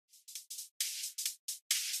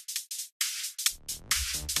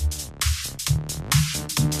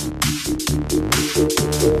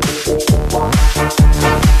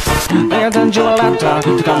They attend you a letter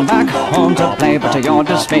to come back home to play, but to your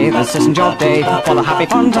dismay, this isn't your day, for the happy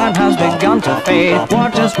fun time has begun to fade.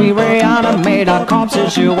 Watch as we reanimate our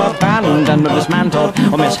corpses you abandoned or dismantled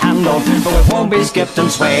or mishandled, but we won't be skipped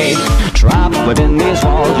and swayed. Trapped within these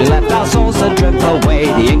walls, you left our souls to drift away.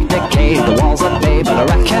 The ink decayed, the walls are laid, but a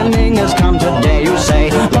reckoning has come today. You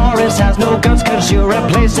say, Loris has no guts cause you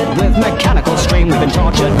replace it with mechanical stream. We've been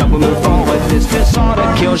tortured, but we move forward. This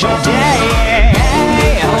disorder kills your day.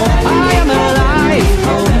 I am alive,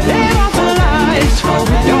 immortalized.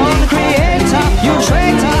 You're the creator, you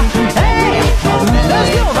traitor. Hey, there's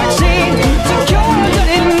no vaccine to cure what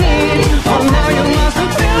you need. Well, now you must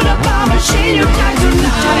build up a machine. You die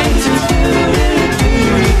tonight.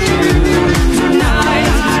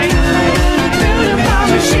 Tonight, build up a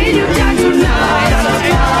machine. You die tonight.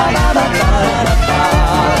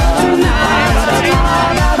 Tonight,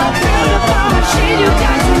 build up a machine. You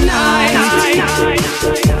die tonight.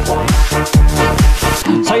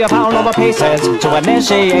 So you pound over pieces to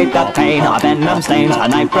initiate the pain. Our venom stains, a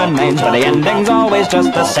knife remains, but the ending's always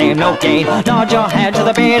just the same. No gain. Nod your head to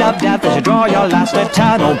the beat of death as you draw your last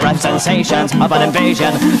eternal breath. Sensations of an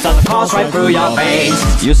invasion start to course right through your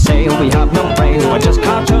veins. You say we have no brains, we're just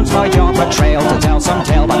cartoons for your betrayal. To tell some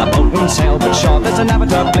tale by the boat and sail, but sure this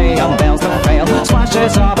inevitably unveils the frail.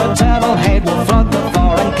 Splashes of eternal hate will flood the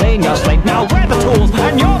floor and clean your slate. Now we're the tools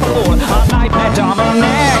and you're the fool. Our nightmare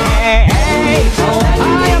dominate.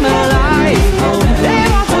 I am alive,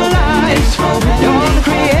 immortalized. You're the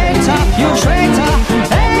creator, you traitor.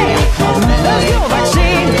 Hey, there's no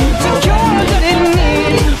vaccine to cure what you didn't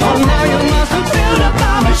need. Oh, now you must build up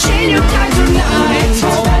a machine. You die tonight.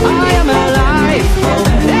 I am alive,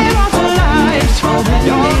 immortalized.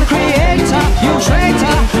 You're the creator, you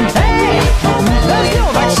traitor. Hey, there's no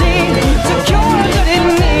vaccine to cure what you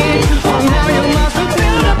didn't need. Oh, now you must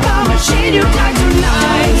build up a machine. You die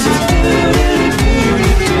tonight.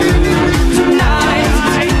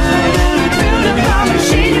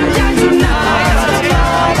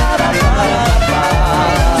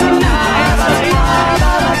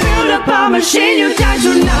 Machine, you die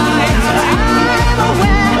tonight. I'm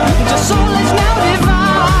aware your soul is now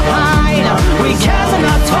divine. We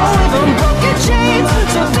cannot toll even broken chains,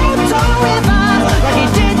 so don't toll with us like he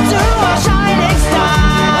did to our shining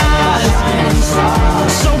stars.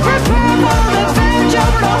 So prepare for revenge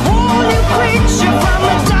over a whole new creature from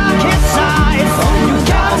the darkest side. You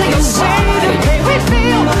gotta take away the pain we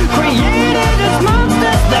feel, created as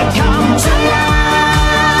monsters that come to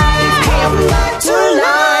life. Come back to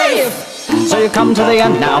life. So you come to the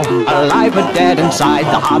end now, alive but dead inside.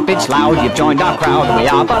 The heart beats loud, you've joined our crowd. We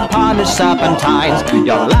are but punished serpentines.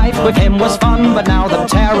 Your life with him was fun, but now the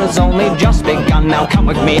terror's only just begun. Now come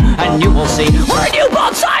with me and you will see we're a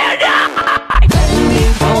newborn cyanide. I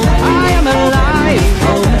am alive,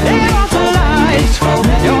 immortalized.